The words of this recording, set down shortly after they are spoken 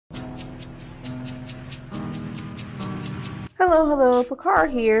Hello, Picard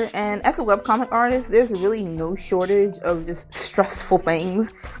here, and as a webcomic artist, there's really no shortage of just stressful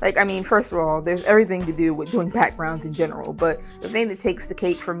things. First of all, there's everything to do with doing backgrounds in general, but the thing that takes the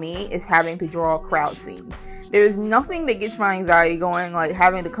cake for me is having to draw crowd scenes. There's nothing that gets my anxiety going like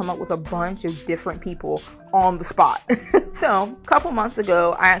having to come up with a bunch of different people on the spot. So, a couple months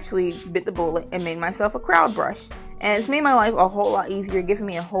ago, I actually bit the bullet and made myself a crowd brush. And it's made my life a whole lot easier, giving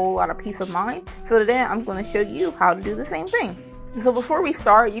me a whole lot of peace of mind. So today I'm going to show you how to do the same thing. So before we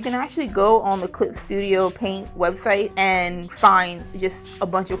start, you can actually go on the Clip Studio Paint website and find just a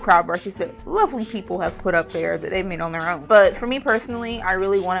bunch of crowd brushes that lovely people have put up there that they've made on their own. But for me personally, I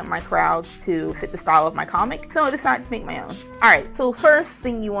really wanted my crowds to fit the style of my comic, so I decided to make my own. Alright, so first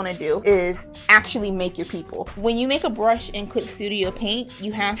thing you want to do is actually make your people. When you make a brush in Clip Studio Paint,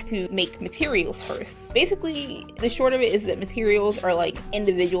 you have to make materials first. Basically, the short of it is that materials are like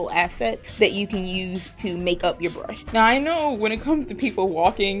individual assets that you can use to make up your brush. Now, I know when it comes to people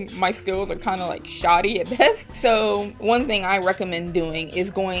walking, my skills are kind of like shoddy at best. So one thing I recommend doing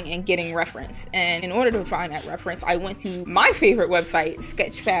is going and getting reference. And in order to find that reference, I went to my favorite website,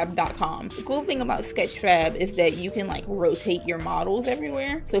 sketchfab.com. The cool thing about sketchfab is that you can like rotate your models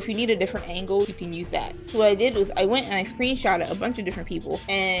everywhere. So if you need a different angle, you can use that. So what I did was I went and I screenshotted a bunch of different people,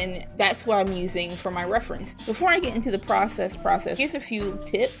 and that's what I'm using for my reference. Before I get into the process, here's a few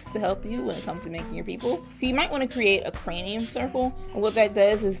tips to help you when it comes to making your people. So you might want to create a cranium circle, and what that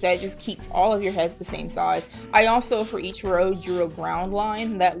does is that just keeps all of your heads the same size. I also, for each row, drew a ground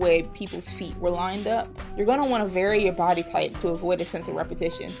line. That way people's feet were lined up. You're going to want to vary your body type to avoid a sense of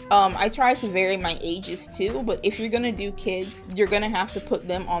repetition. I tried to vary my ages too, but if you're going to do kids, you're going to have to put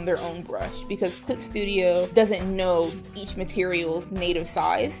them on their own brush because Clip Studio doesn't know each material's native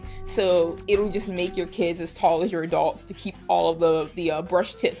size, so it'll just make your kids as tall as your adults to keep all of the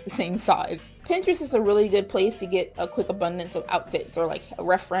brush tips the same size. Pinterest is a really good place to get a quick abundance of outfits or like a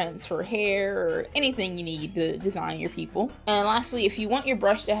reference for hair or anything you need to design your people. And lastly, if you want your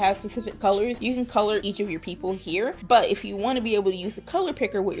brush to have specific colors, you can color each of your people here. But if you want to be able to use the color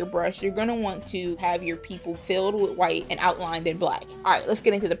picker with your brush, you're going to want to have your people filled with white and outlined in black. Alright, let's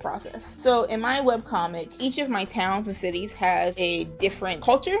get into the process. So in my webcomic, each of my towns and cities has a different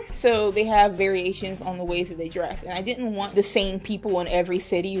culture. So they have variations on the ways that they dress. And I didn't want the same people in every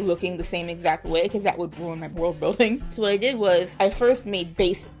city looking the same exact way because that would ruin my world building. So what I did was I first made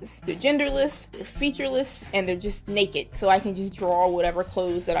bases. They're genderless, they're featureless, and they're just naked, so I can just draw whatever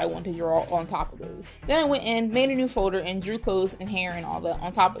clothes that I want to draw on top of those. Then I went and made a new folder and drew clothes and hair and all that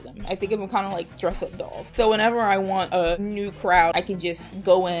on top of them. I think of them kind of like dress-up dolls. So whenever I want a new crowd, I can just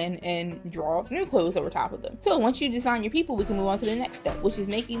go in and draw new clothes over top of them. So once you design your people, we can move on to the next step, which is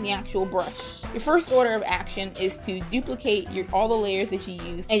making the actual brush. Your first order of action is to duplicate all the layers that you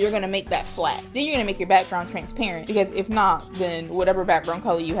use, and you're going to make that flat. Then you're going to make your background transparent, because if not, then whatever background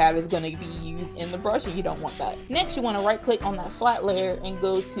color you have is going to be used in the brush, and you don't want that. Next, you want to right click on that flat layer and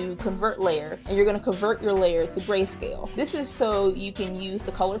go to convert layer, and you're going to convert your layer to grayscale. This is so you can use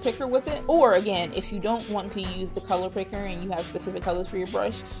the color picker with it, or again, if you don't want to use the color picker and you have specific colors for your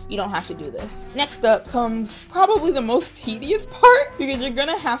brush, you don't have to do this. Next up comes probably the most tedious part, because you're going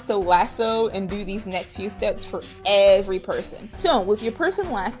to have to lasso and do these next few steps for every person. So with your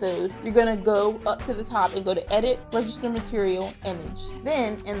person lassoed, you're going to go up to the top and go to edit, register material, image.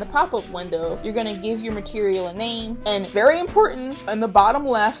 Then in the pop-up window, you're going to give your material a name, and very important, in the bottom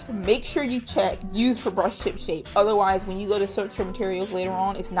left, make sure you check use for brush tip shape. Otherwise, when you go to search for materials later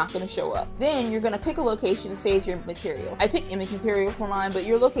on, it's not going to show up. Then you're going to pick a location to save your material. I picked image material for mine, but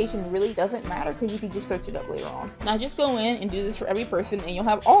your location really doesn't matter because you can just search it up later on. Now just go in and do this for every person, and you'll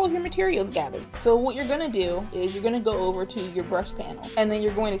have all of your materials gathered. So what you're going to do is you're going to go over to your brush panel, and then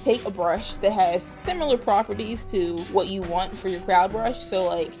you're going to take a brush that has similar properties to what you want for your crowd brush, so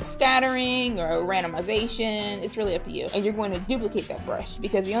like scattering or randomization, it's really up to you. And you're going to duplicate that brush,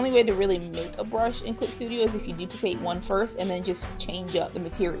 because the only way to really make a brush in Clip Studio is if you duplicate one first and then just change up the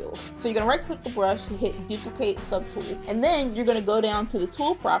materials. So you're going to right click the brush, hit duplicate subtool, and then you're going to go down to the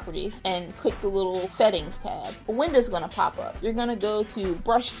tool properties and click the little settings tab. A window's going to pop up. You're going to go to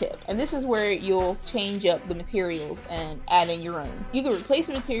brush tip, and this is where you'll change up the materials and add in your own. You can replace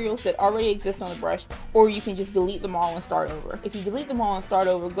the materials that already exist on the brush, or you can just delete them all and start over. If you delete them all and start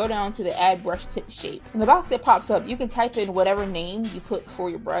over, go down to the add brush tip shape. In the box that pops up, you can type in whatever name you put for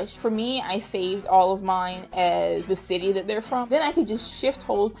your brush. For me, I saved all of mine as the city that they're from. Then I could just shift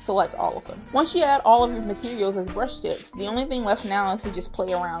hold select all of them. Once you add all of your materials as brush tips, the only thing left now is to just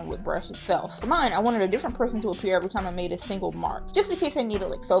play around with brush itself. For mine, I wanted a different person to appear every time I made a single mark, just in case I needed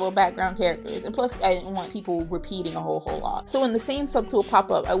like solo background characters, and plus I didn't want people repeating a whole lot. So in the same subtool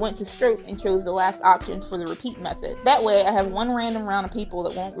pop-up, I went to stroke and chose the last option for the repeat method. That way I have one random round of people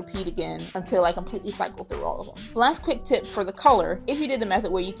that won't repeat again until I completely cycle through all of them. Last quick tip for the color: if you did the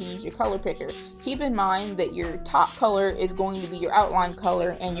method where you can use your color picker, keep in mind that your top color is going to be your outline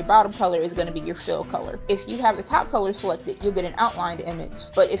color and your bottom color is going to be your fill color. If you have the top color selected, you'll get an outlined image,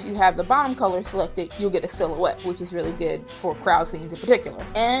 but if you have the bottom color selected, you'll get a silhouette, which is really good for crowd scenes in particular.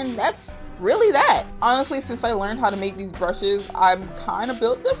 And that's really that. Honestly, since I learned how to make these brushes, I'm kind of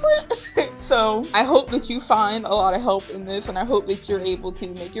built different. So I hope that you find a lot of help in this, and I hope that you're able to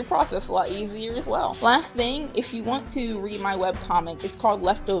make your process a lot easier as well. Last thing, if you want to read my webcomic, it's called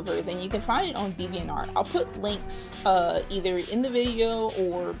Leftovers, and you can find it on DeviantArt. I'll put links either in the video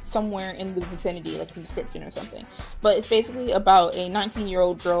or somewhere in the vicinity, like the description or something. But it's basically about a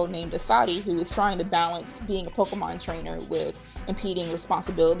 19-year-old girl named Asadi who is trying to balance being a Pokemon trainer with impeding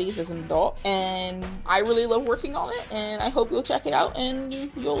responsibilities as an adult, and I really love working on it, and I hope you'll check it out and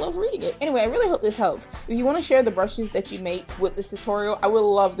you'll love reading it. Anyway, I really hope this helps. If you want to share the brushes that you make with this tutorial, I would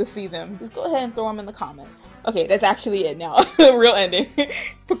love to see them. Just go ahead and throw them in the comments. Okay, that's actually it now. Real ending.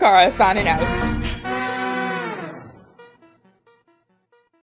 Pakara signing out.